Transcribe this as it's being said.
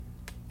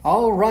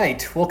All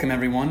right, welcome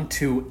everyone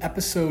to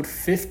episode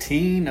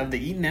 15 of the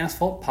Eaton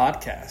Asphalt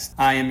podcast.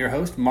 I am your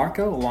host,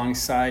 Marco,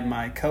 alongside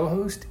my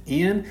co-host,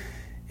 Ian.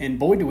 And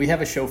boy, do we have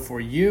a show for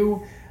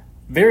you.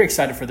 Very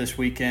excited for this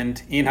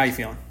weekend. Ian, how you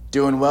feeling?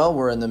 Doing well.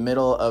 We're in the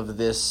middle of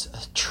this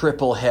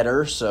triple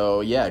header,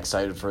 so yeah,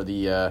 excited for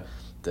the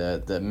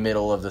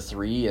middle of the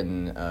three,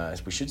 and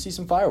we should see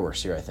some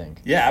fireworks here, I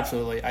think. Yeah,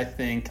 absolutely. I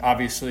think,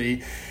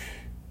 obviously,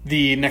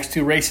 the next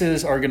two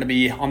races are going to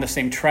be on the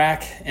same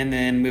track and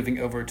then moving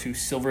over to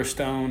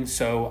Silverstone.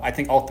 So I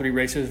think all three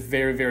races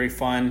very, very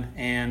fun.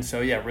 And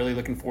so, yeah, really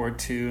looking forward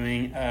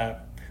to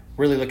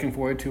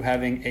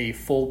having a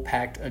full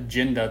packed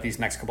agenda these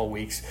next couple of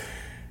weeks.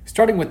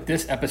 Starting with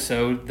this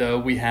episode, though,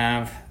 we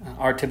have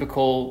our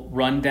typical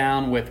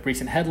rundown with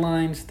recent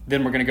headlines.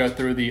 Then we're going to go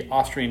through the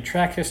Austrian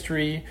track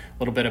history, a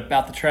little bit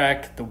about the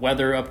track, the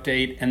weather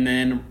update, and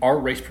then our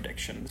race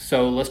predictions.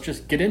 So let's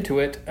just get into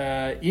it.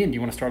 Ian, do you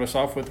want to start us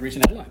off with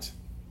recent headlines?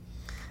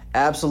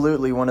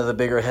 Absolutely. One of the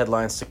bigger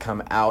headlines to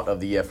come out of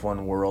the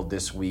F1 world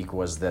this week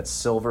was that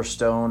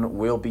Silverstone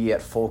will be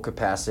at full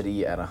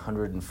capacity at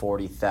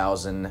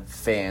 140,000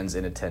 fans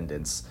in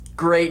attendance.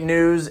 Great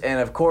news, and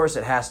of course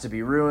it has to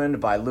be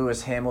ruined by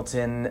Lewis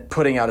Hamilton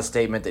putting out a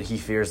statement that he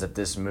fears that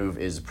this move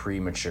is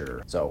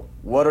premature. So,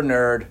 what a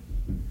nerd.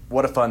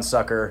 What a fun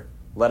sucker.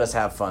 Let us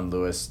have fun,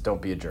 Lewis.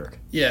 Don't be a jerk.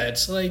 Yeah,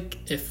 it's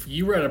like if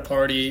you were at a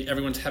party,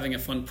 everyone's having a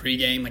fun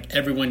pregame, like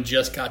everyone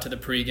just got to the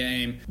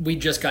pregame. We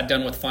just got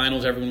done with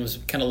finals. Everyone was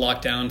kind of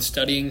locked down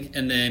studying.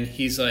 And then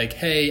he's like,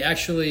 hey,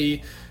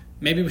 actually,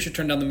 maybe we should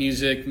turn down the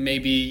music.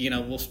 Maybe,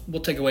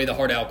 we'll take away the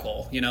hard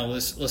alcohol.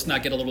 Let's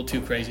not get a little too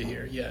crazy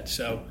here yet.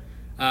 So,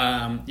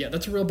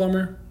 that's a real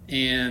bummer.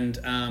 And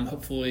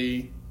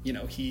hopefully,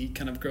 he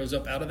kind of grows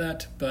up out of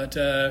that, but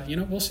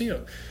we'll see.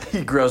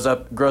 He grows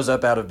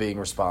up out of being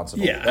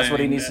responsible. Yeah, that's what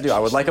he needs to do. I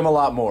would like him a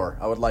lot more.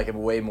 I would like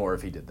him way more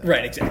if he did that.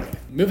 Right, exactly.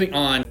 Moving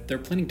on, they're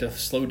planning to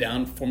slow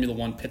down Formula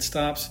One pit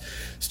stops,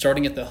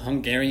 starting at the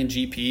Hungarian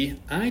GP.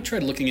 I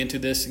tried looking into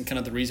this and kind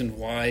of the reason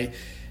why.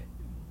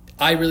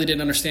 I really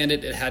didn't understand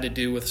it. It had to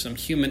do with some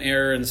human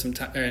error and some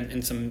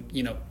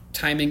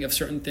timing of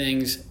certain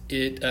things.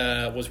 It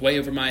was way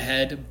over my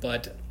head,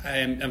 but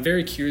I'm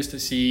very curious to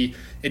see.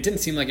 It didn't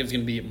seem like it was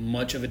going to be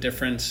much of a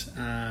difference,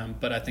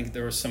 but I think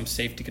there were some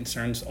safety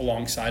concerns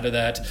alongside of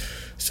that.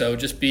 So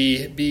just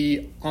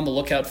be on the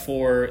lookout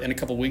for in a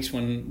couple of weeks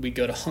when we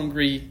go to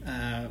Hungary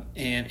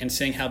and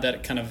seeing how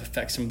that kind of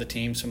affects some of the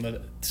teams, some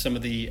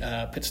of the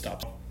pit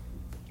stops.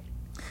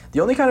 The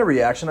only kind of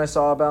reaction I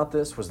saw about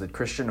this was that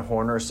Christian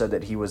Horner said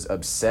that he was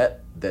upset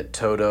that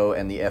Toto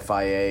and the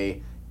FIA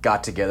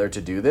got together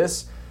to do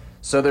this.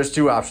 So there's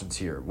two options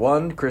here.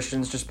 One,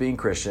 Christian's just being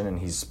Christian and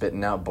he's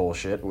spitting out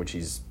bullshit, which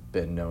he's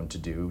been known to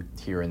do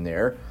here and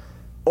there.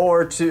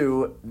 Or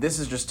two, this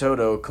is just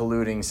Toto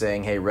colluding,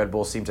 saying, hey, Red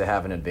Bull seem to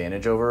have an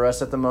advantage over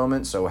us at the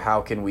moment, so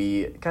how can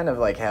we kind of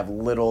like have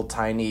little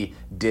tiny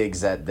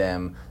digs at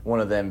them,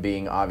 one of them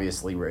being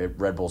obviously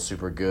Red Bull's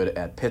super good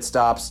at pit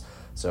stops.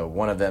 So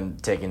one of them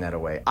taking that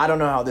away. I don't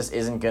know how this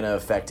isn't going to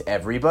affect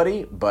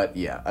everybody, but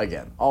yeah,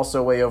 again,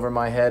 also way over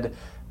my head.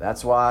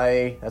 That's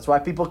why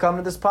people come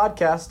to this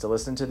podcast, to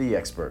listen to the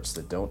experts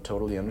that don't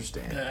totally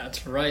understand.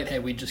 That's right. Hey,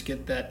 we just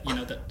get that,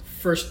 that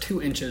first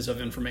 2 inches of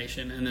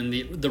information, and then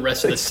the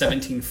rest of the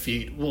 17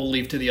 feet we'll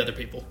leave to the other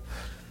people.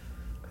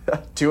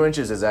 2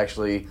 inches is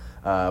actually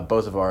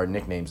both of our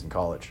nicknames in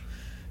college.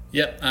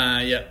 Yep,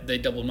 they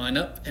doubled mine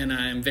up, and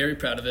I'm very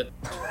proud of it.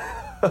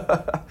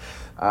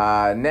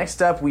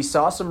 Next up, we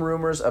saw some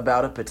rumors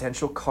about a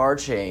potential car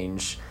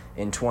change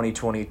in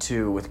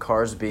 2022 with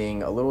cars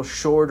being a little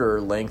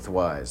shorter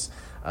lengthwise.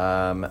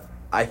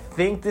 I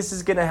think this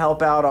is going to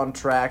help out on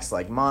tracks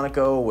like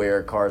Monaco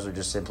where cars are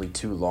just simply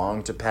too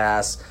long to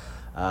pass.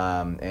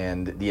 Other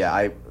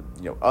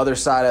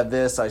side of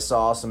this, I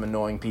saw some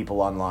annoying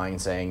people online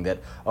saying that,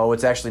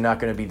 it's actually not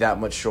going to be that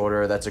much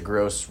shorter. That's a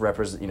gross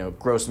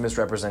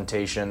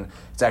misrepresentation.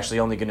 It's actually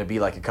only going to be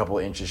like a couple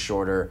inches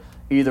shorter.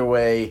 Either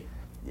way,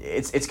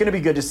 it's going to be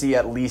good to see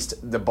at least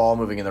the ball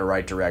moving in the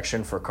right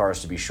direction for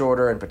cars to be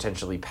shorter and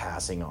potentially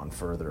passing on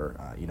further,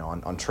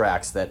 on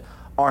tracks that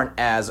aren't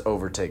as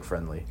overtake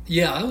friendly.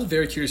 Yeah, I was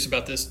very curious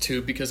about this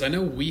too, because I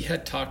know we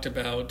had talked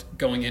about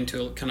going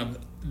into kind of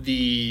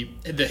the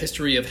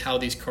history of how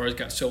these cars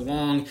got so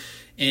long,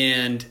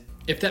 and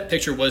if that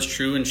picture was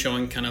true and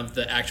showing kind of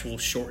the actual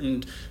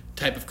shortened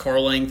type of car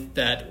length,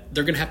 that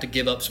they're going to have to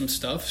give up some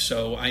stuff.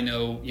 So I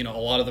know, a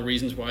lot of the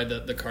reasons why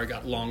the car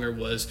got longer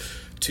was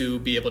to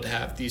be able to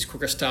have these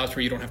quicker stops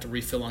where you don't have to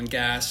refill on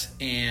gas,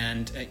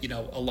 and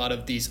a lot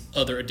of these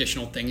other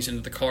additional things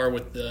into the car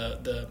with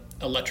the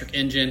electric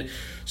engine.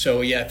 So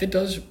yeah, if it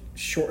does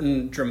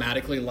shorten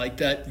dramatically like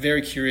that,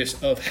 very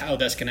curious of how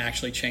that's going to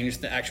actually change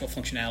the actual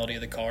functionality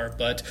of the car,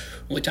 but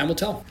only time will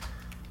tell.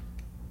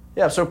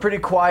 Yeah, so pretty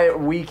quiet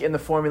week in the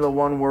Formula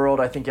One world.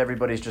 I think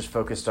everybody's just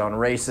focused on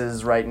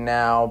races right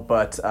now,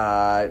 but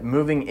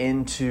moving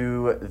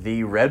into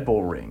the Red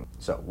Bull Ring.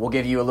 So we'll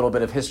give you a little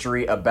bit of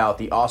history about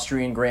the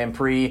Austrian Grand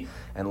Prix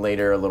and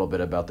later a little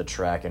bit about the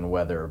track and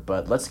weather.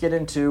 But let's get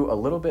into a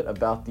little bit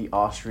about the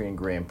Austrian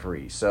Grand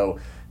Prix. So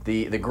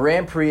the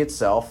Grand Prix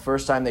itself,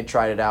 first time they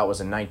tried it out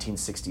was in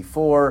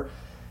 1964.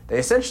 They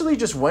essentially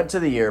just went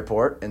to the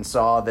airport and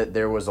saw that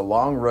there was a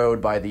long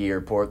road by the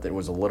airport that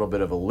was a little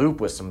bit of a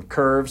loop with some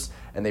curves,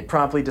 and they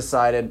promptly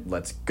decided,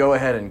 let's go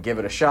ahead and give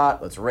it a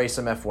shot. Let's race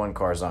some F1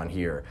 cars on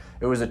here.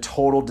 It was a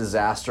total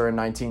disaster in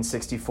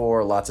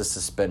 1964, lots of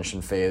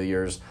suspension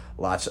failures,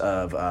 lots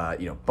of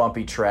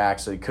bumpy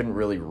tracks, so you couldn't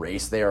really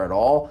race there at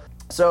all.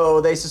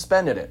 So they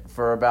suspended it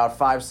for about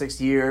 5-6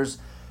 years.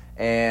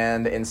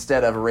 And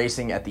instead of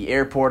racing at the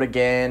airport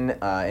again,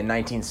 in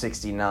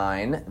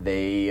 1969,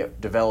 they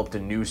developed a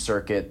new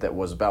circuit that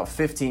was about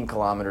 15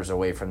 kilometers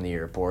away from the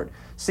airport.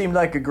 Seemed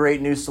like a great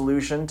new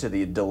solution to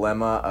the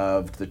dilemma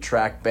of the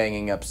track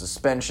banging up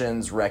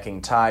suspensions,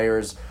 wrecking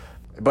tires,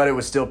 but it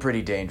was still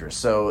pretty dangerous.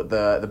 So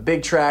the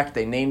big track,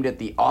 they named it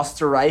the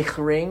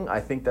Österreich-Ring,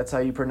 I think that's how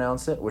you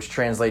pronounce it, which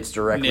translates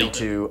directly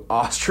to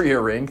Austria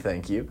Ring,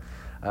 thank you.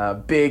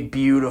 Big,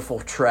 beautiful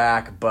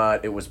track,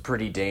 but it was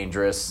pretty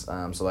dangerous.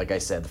 So like I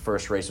said, the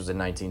first race was in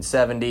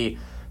 1970.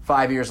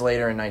 5 years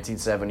later, in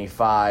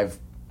 1975,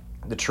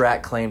 the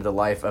track claimed the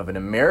life of an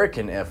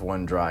American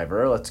F1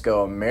 driver. Let's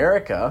go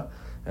America,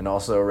 and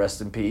also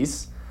rest in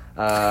peace.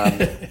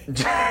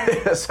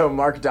 So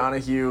Mark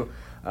Donohue,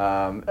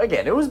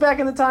 again, it was back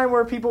in the time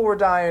where people were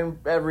dying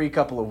every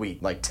couple of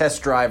weeks. Like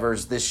test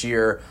drivers this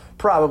year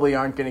probably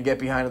aren't going to get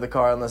behind the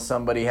car unless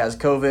somebody has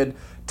COVID.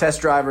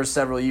 Test drivers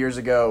several years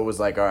ago was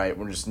like, all right,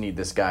 we just need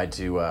this guy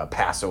to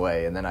pass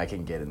away and then I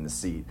can get in the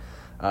seat.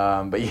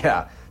 But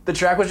yeah, the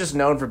track was just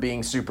known for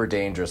being super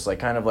dangerous, like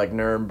kind of like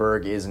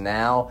Nuremberg is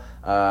now.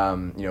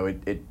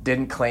 It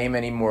didn't claim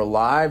any more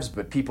lives,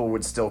 but people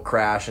would still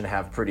crash and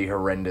have pretty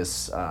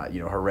horrendous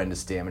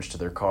damage to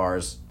their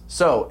cars.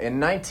 So in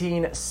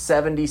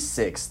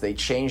 1976, they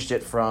changed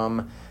it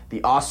from the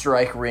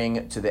Österreich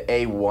Ring to the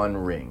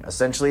A1 Ring.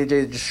 Essentially,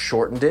 they just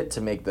shortened it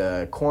to make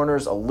the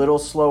corners a little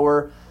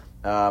slower,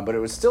 but it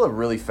was still a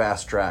really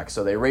fast track.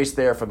 So they raced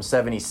there from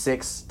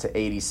 76 to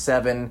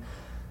 87.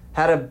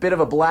 Had a bit of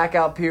a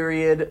blackout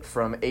period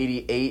from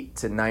 88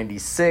 to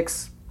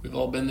 96. We've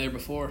all been there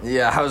before.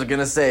 Yeah, I was going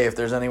to say, if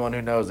there's anyone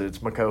who knows it,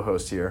 it's my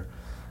co-host here.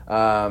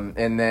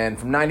 And then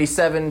from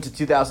 97 to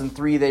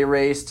 2003 they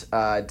raced.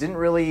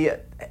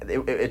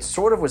 It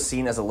sort of was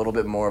seen as a little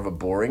bit more of a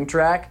boring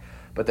track,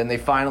 but then they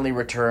finally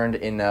returned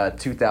in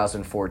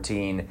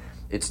 2014.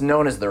 It's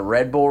known as the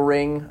Red Bull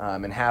Ring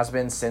and has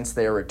been since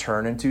their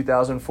return in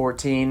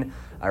 2014.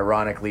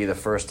 Ironically, the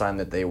first time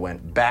that they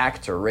went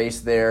back to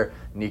race there,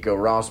 Nico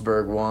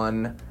Rosberg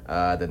won.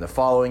 Then the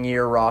following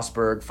year,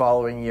 Rosberg.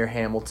 Following year,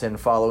 Hamilton.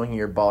 Following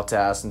year,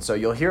 Bottas. And so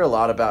you'll hear a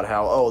lot about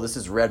how, this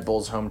is Red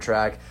Bull's home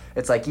track.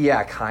 It's like,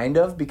 yeah, kind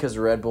of, because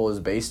Red Bull is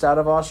based out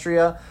of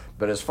Austria.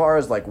 But as far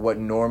as like what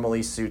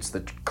normally suits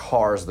the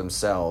cars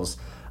themselves,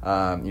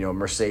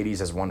 Mercedes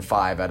has won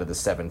 5 out of the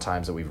 7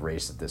 times that we've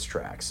raced at this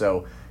track.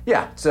 So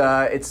yeah,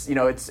 it's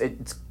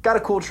got a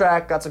cool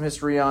track, got some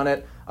history on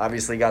it.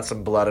 Obviously got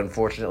some blood,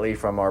 unfortunately,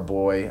 from our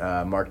boy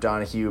Mark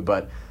Donohue.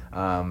 But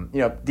at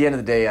the end of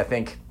the day, I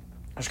think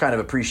there's kind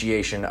of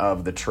appreciation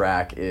of the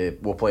track.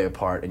 It will play a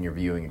part in your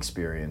viewing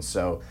experience.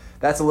 So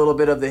that's a little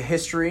bit of the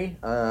history.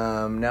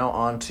 Now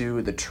on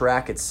to the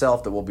track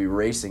itself that we'll be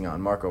racing on.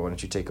 Marco, why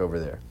don't you take over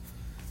there?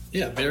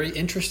 Yeah, very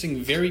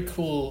interesting, very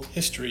cool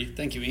history.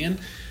 Thank you, Ian.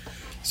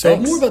 So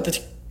Thanks. more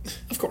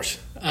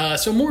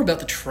about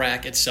the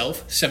track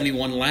itself,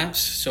 71 laps.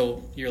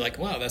 So you're like,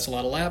 wow, that's a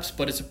lot of laps,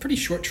 but it's a pretty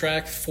short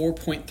track,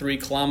 4.3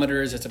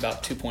 kilometers. It's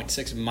about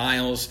 2.6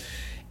 miles.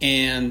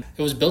 And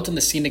it was built in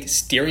the scenic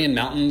Styrian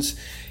Mountains.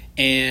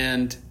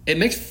 And it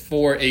makes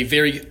for a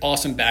very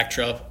awesome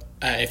backdrop.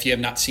 If you have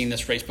not seen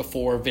this race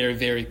before, very,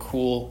 very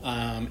cool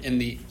in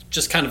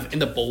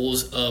the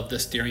bowls of the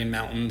Styrian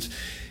Mountains.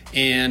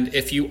 And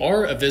if you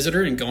are a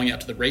visitor and going out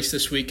to the race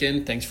this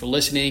weekend, thanks for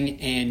listening.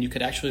 And you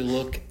could actually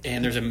look,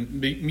 and there's a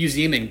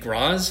museum in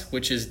Graz,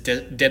 which is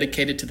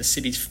dedicated to the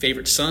city's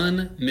favorite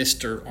son,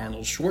 Mr.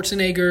 Arnold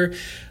Schwarzenegger.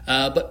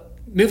 But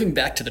moving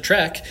back to the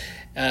track,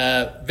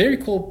 very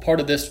cool part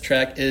of this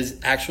track is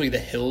actually the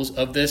hills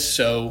of this.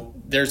 So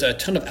there's a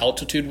ton of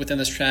altitude within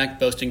this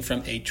track, boasting from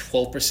a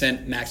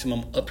 12%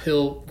 maximum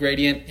uphill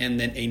gradient and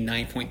then a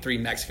 9.3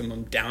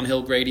 maximum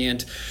downhill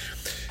gradient.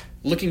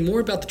 Looking more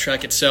about the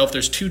track itself,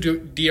 there's 2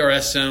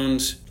 DRS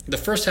zones. The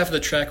first half of the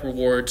track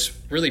rewards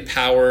really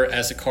power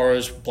as the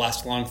cars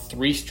blast along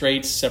 3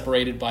 straights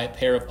separated by a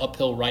pair of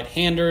uphill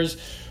right-handers.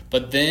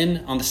 But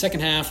then on the second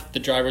half, the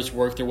drivers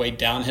work their way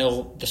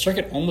downhill. The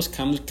circuit almost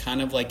comes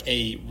kind of like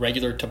a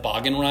regular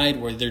toboggan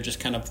ride where they're just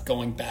kind of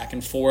going back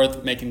and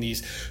forth, making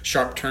these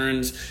sharp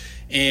turns.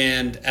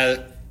 And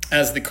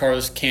as the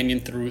cars canyon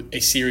through a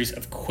series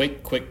of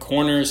quick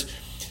corners,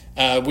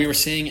 We were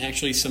seeing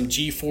actually some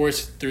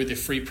G-force through the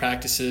free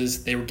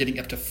practices. They were getting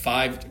up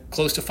to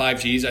close to 5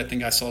 Gs. I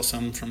think I saw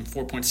some from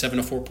 4.7 to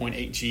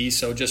 4.8 Gs.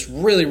 So just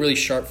really, really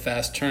sharp,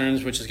 fast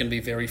turns, which is going to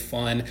be very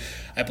fun.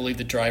 I believe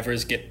the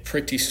drivers get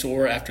pretty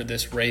sore after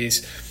this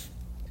race.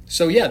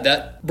 So yeah,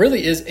 that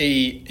really is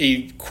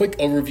a quick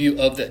overview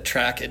of the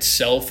track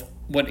itself.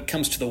 When it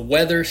comes to the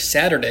weather,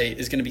 Saturday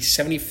is going to be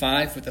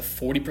 75 with a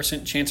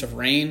 40% chance of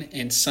rain,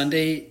 and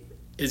Sunday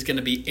is going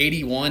to be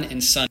 81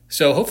 and sunny.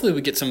 So hopefully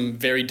we get some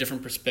very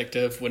different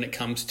perspective when it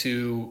comes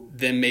to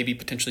them maybe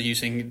potentially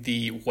using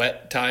the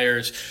wet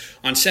tires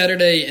on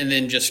Saturday and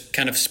then just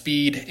kind of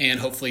speed, and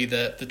hopefully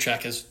the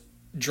track is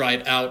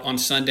dried out on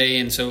Sunday,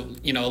 and so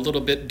a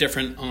little bit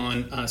different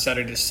on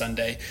Saturday to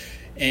Sunday.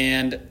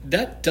 And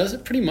that does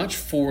it pretty much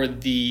for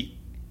the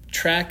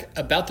track,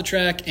 about the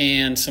track,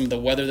 and some of the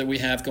weather that we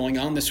have going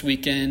on this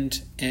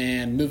weekend,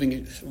 and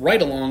moving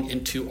right along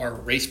into our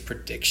race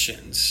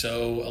predictions.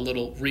 So a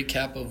little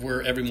recap of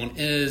where everyone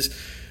is.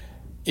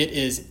 It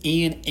is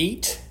Ian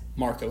 8,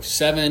 Marco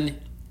 7,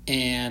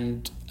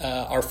 and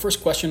our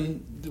first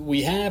question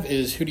we have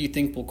is, who do you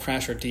think will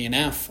crash our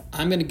DNF?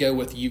 I'm going to go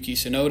with Yuki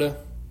Tsunoda.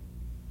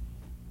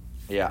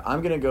 Yeah,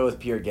 I'm going to go with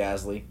Pierre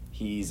Gasly.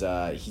 He's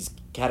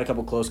had a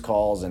couple close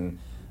calls, and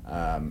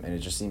it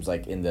just seems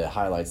like in the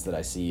highlights that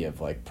I see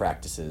of like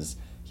practices,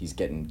 he's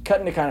cutting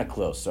it kind of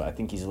close. So I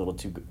think he's a little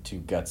too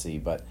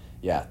gutsy. But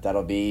yeah,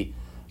 that'll be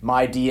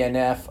my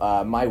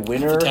DNF. My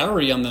winner.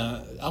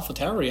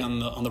 AlphaTauri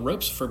on the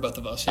ropes for both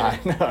of us here. I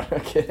know, no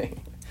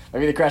kidding.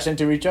 Maybe they crash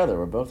into each other.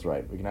 We're both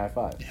right. We can high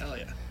five. Hell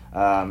yeah.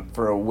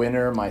 For a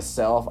winner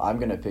myself, I'm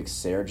going to pick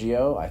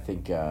Sergio. I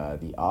think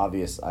the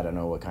obvious, I don't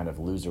know what kind of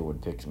loser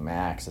would pick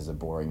Max as a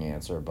boring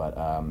answer, but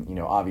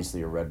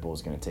obviously a Red Bull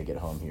is going to take it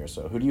home here.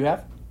 So who do you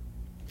have?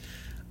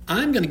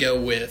 I'm going to go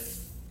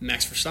with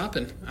Max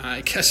Verstappen.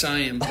 I guess I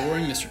am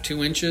boring. Mr.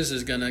 2 Inches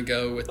is going to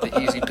go with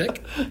the easy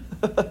pick.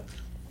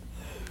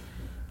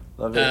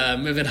 Love it.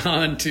 Moving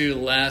on to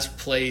last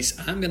place,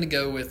 I'm going to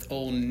go with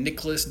old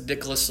Nicholas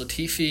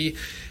Latifi.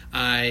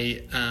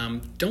 I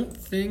don't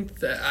think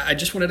that – I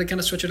just wanted to kind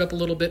of switch it up a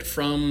little bit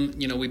from,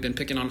 we've been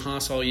picking on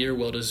Haas all year,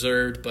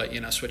 well-deserved, but,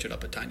 switch it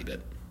up a tiny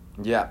bit.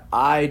 Yeah,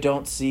 I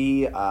don't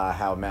see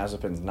how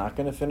Mazepin's not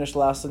going to finish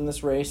last in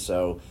this race,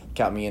 so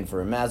count me in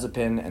for a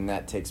Mazepin, and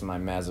that takes my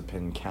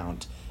Mazepin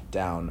count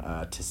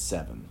down to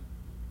 7.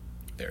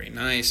 Very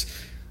nice.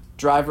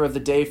 Driver of the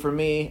day for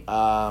me,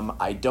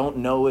 I don't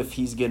know if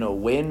he's going to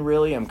win,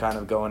 really. I'm kind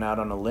of going out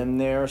on a limb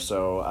there,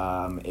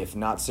 so if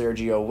not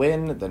Sergio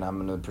win, then I'm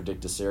going to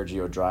predict a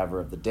Sergio driver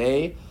of the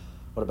day.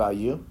 What about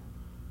you?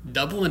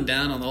 Doubling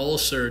down on the old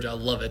Serge, I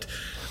love it.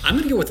 I'm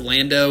going to go with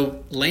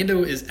Lando.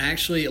 Lando is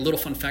actually, a little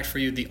fun fact for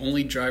you, the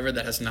only driver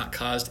that has not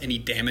caused any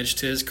damage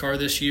to his car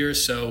this year.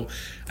 So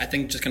I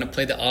think just going to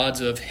play the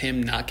odds of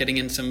him not getting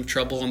in some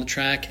trouble on the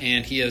track.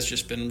 And he has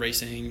just been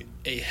racing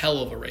a hell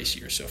of a race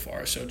year so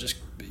far. So just,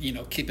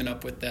 keeping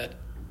up with that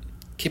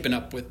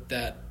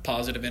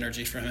positive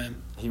energy from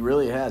him. He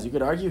really has. You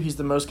could argue he's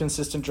the most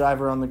consistent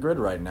driver on the grid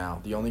right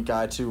now. The only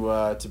guy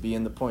to be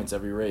in the points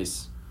every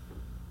race.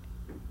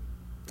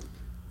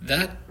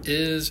 That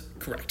is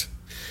correct.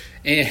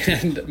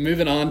 And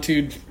moving on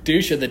to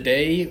Douche of the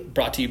Day,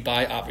 brought to you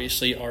by,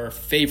 obviously, our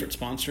favorite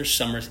sponsor,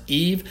 Summer's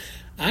Eve.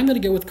 I'm going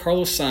to go with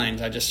Carlos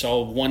Sainz. I just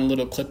saw one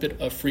little clip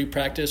of free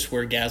practice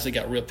where Gasly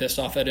got real pissed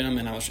off at him,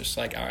 and I was just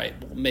like, all right,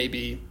 well,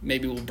 maybe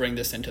we'll bring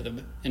this into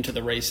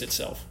the race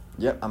itself.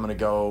 Yep, I'm going to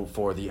go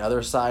for the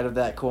other side of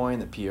that coin,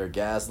 the Pierre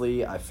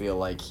Gasly. I feel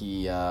like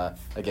he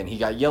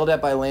got yelled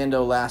at by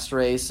Lando last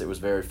race. It was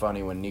very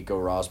funny when Nico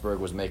Rosberg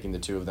was making the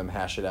two of them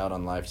hash it out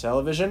on live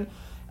television.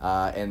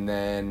 And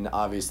then,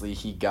 obviously,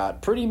 he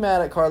got pretty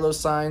mad at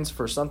Carlos Sainz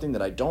for something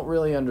that I don't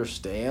really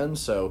understand.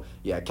 So,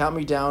 yeah, count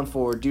me down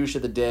for Douche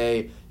of the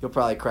Day. He'll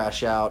probably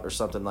crash out or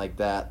something like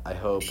that, I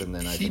hope. And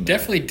then He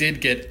definitely did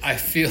get – I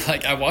feel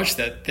like I watched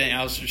that thing.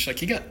 I was just like,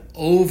 he got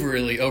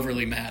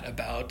overly mad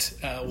about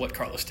what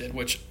Carlos did,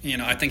 which,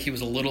 I think he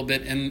was a little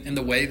bit in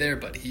the way there.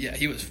 But,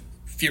 he was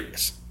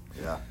furious.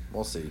 Yeah,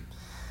 we'll see.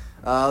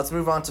 Let's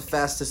move on to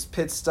fastest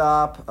pit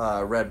stop.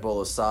 Red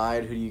Bull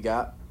aside, who do you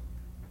got?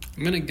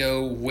 I'm going to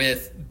go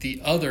with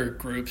the other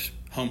group's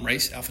home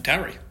race,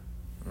 AlphaTauri.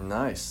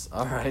 Nice.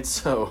 All right,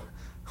 so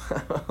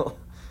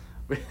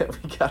we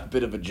got a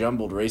bit of a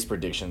jumbled race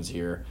predictions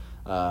here.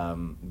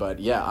 But,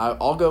 yeah,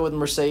 I'll go with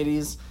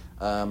Mercedes.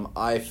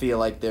 I feel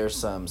like there's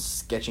some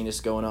sketchiness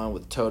going on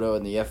with Toto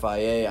and the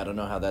FIA. I don't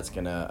know how that's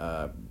going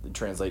to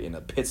translate in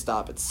a pit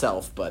stop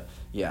itself. But,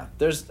 yeah,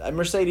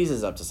 Mercedes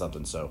is up to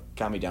something, so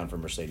count me down for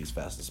Mercedes'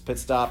 fastest pit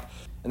stop.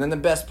 And then the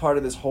best part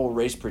of this whole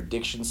race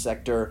prediction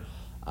sector –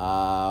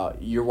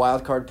 your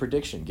wild card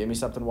prediction. Give me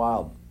something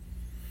wild.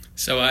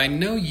 So I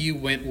know you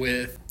went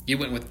with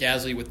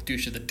Gasly with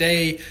Douche of the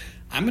Day.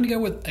 I'm going to go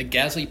with a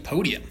Gasly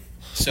podium.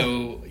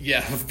 So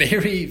yeah,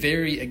 very,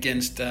 very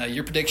against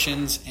your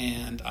predictions,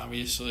 and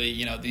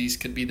obviously, these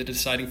could be the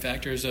deciding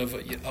factors of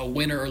a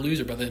winner or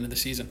loser by the end of the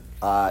season.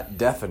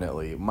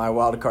 Definitely. My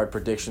wild card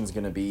prediction is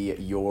going to be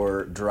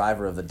your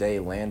driver of the day,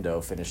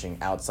 Lando, finishing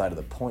outside of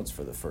the points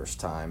for the first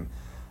time.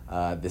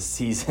 this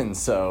season.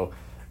 So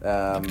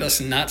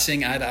us not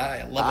seeing eye to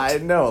eye. I love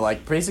it. I know,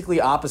 like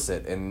basically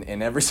opposite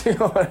in every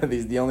single one of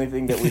these. The only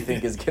thing that we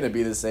think is going to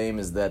be the same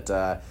is that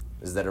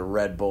a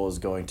Red Bull is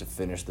going to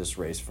finish this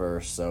race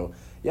first. So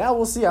yeah,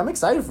 we'll see. I'm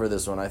excited for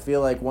this one. I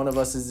feel like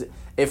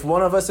if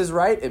one of us is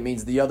right, it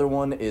means the other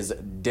one is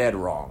dead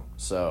wrong.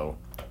 So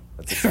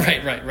that's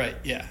right.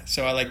 Yeah.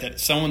 So I like that.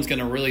 Someone's going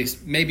to really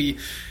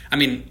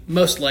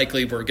most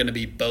likely we're going to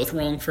be both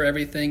wrong for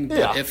everything.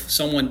 But if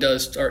someone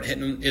does start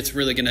hitting, it's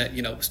really going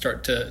to,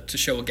 start to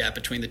show a gap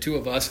between the two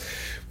of us,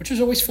 which is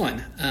always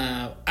fun.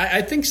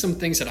 I think some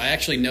things that I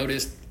actually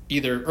noticed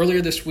either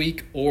earlier this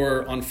week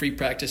or on free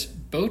practice,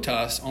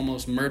 Bottas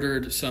almost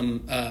murdered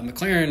some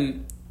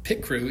McLaren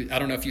pit crew. I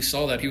don't know if you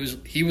saw that.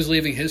 He was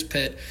leaving his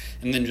pit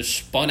and then just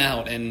spun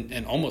out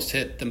and almost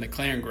hit the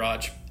McLaren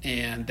garage,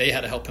 and they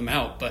had to help him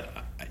out. But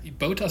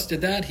Bottas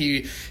did that.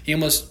 He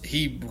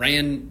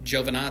ran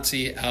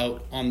Giovinazzi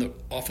out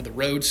off of the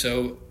road,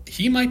 so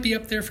he might be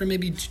up there for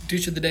maybe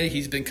douche of the day.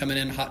 He's been coming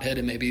in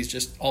hot-headed. Maybe it's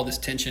just all this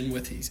tension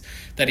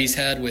that he's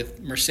had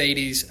with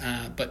Mercedes.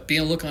 But be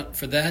on the lookout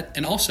for that.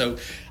 And also,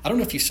 I don't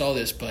know if you saw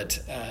this, but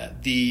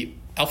the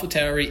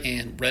AlphaTauri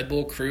and Red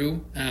Bull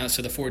crew,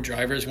 so the 4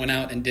 drivers went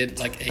out and did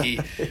like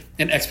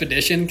an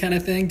expedition kind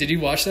of thing. Did you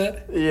watch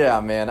that? Yeah,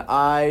 man.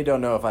 I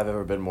don't know if I've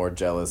ever been more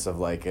jealous of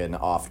like an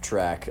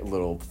off-track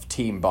little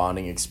team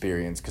bonding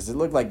experience, because it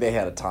looked like they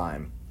had a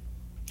time.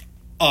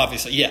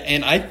 Obviously, yeah.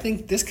 And I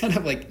think this kind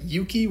of like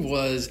Yuki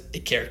was a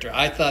character.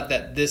 I thought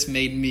that this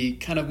made me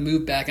kind of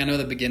move back. I know at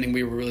the beginning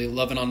we were really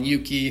loving on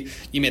Yuki.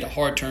 You made a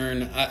hard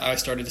turn. I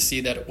started to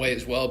see that way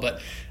as well.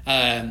 But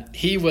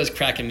he was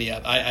cracking me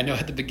up. I know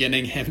at the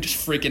beginning him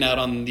just freaking out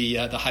on the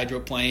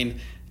hydroplane.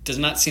 Does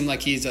not seem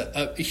like he's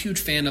a huge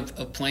fan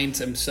of planes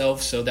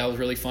himself. So that was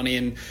really funny.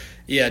 And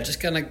yeah,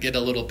 just kind of get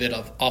a little bit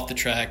of off the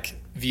track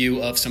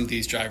view of some of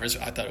these drivers.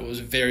 I thought it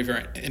was very,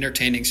 very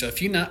entertaining. So if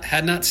you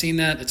had not seen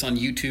that, it's on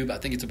YouTube. I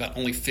think it's about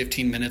only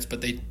 15 minutes, but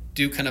they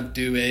do kind of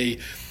do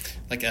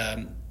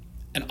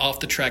an off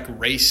the track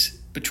race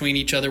between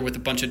each other with a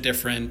bunch of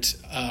different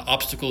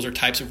obstacles or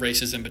types of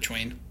races in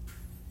between.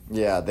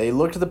 Yeah, they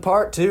looked the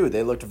part too.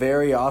 They looked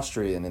very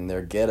Austrian in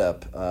their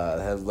getup.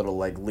 Had little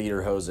like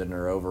lederhosen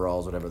or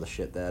overalls, whatever the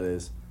shit that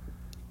is.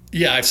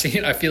 Yeah, I've seen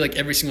it. I feel like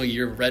every single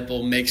year Red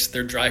Bull makes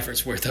their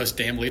drivers wear those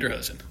damn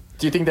lederhosen.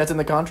 Do you think that's in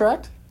the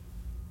contract?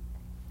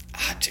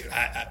 Dude,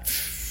 I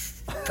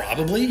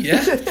probably,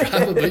 yeah.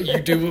 Probably. You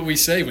do what we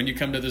say when you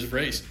come to this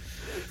race.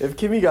 If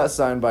Kimi got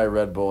signed by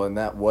Red Bull and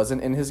that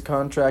wasn't in his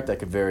contract, I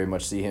could very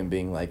much see him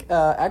being like,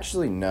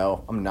 actually,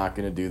 no, I'm not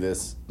going to do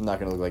this. I'm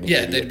not going to look like an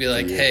idiot. They'd be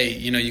like, hey,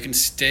 you can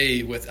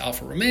stay with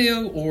Alfa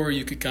Romeo, or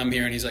you could come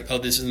here. And he's like, oh,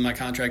 this isn't my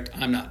contract.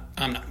 I'm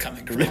not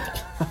coming to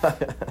Red Bull.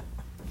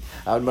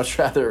 I would much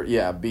rather,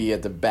 be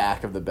at the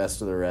back of the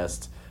best of the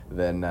rest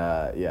than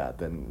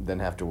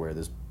have to wear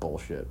this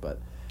bullshit.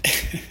 But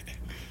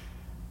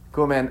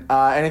cool, man.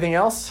 Anything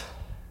else?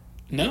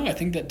 No, I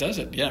think that does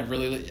it. Yeah,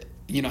 really,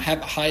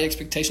 have high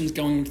expectations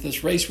going into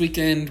this race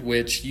weekend,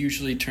 which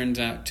usually turns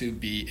out to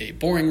be a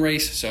boring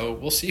race. So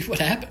we'll see what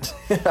happens.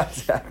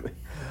 Exactly.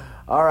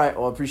 All right.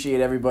 Well, appreciate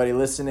everybody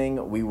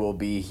listening. We will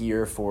be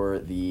here for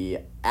the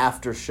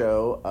after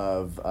show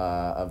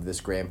of this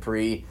Grand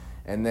Prix.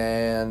 And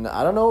then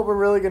I don't know what we're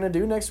really going to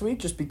do next week,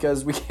 just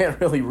because we can't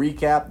really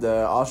recap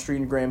the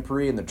Austrian Grand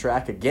Prix and the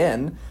track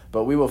again,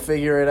 but we will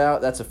figure it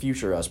out. That's a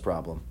future us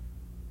problem.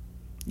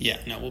 Yeah,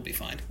 no, we'll be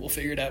fine. We'll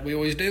figure it out. We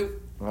always do.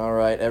 All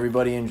right,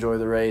 everybody enjoy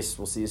the race.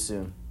 We'll see you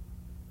soon.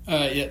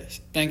 Yeah,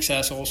 thanks,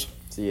 assholes.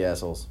 See you,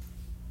 assholes.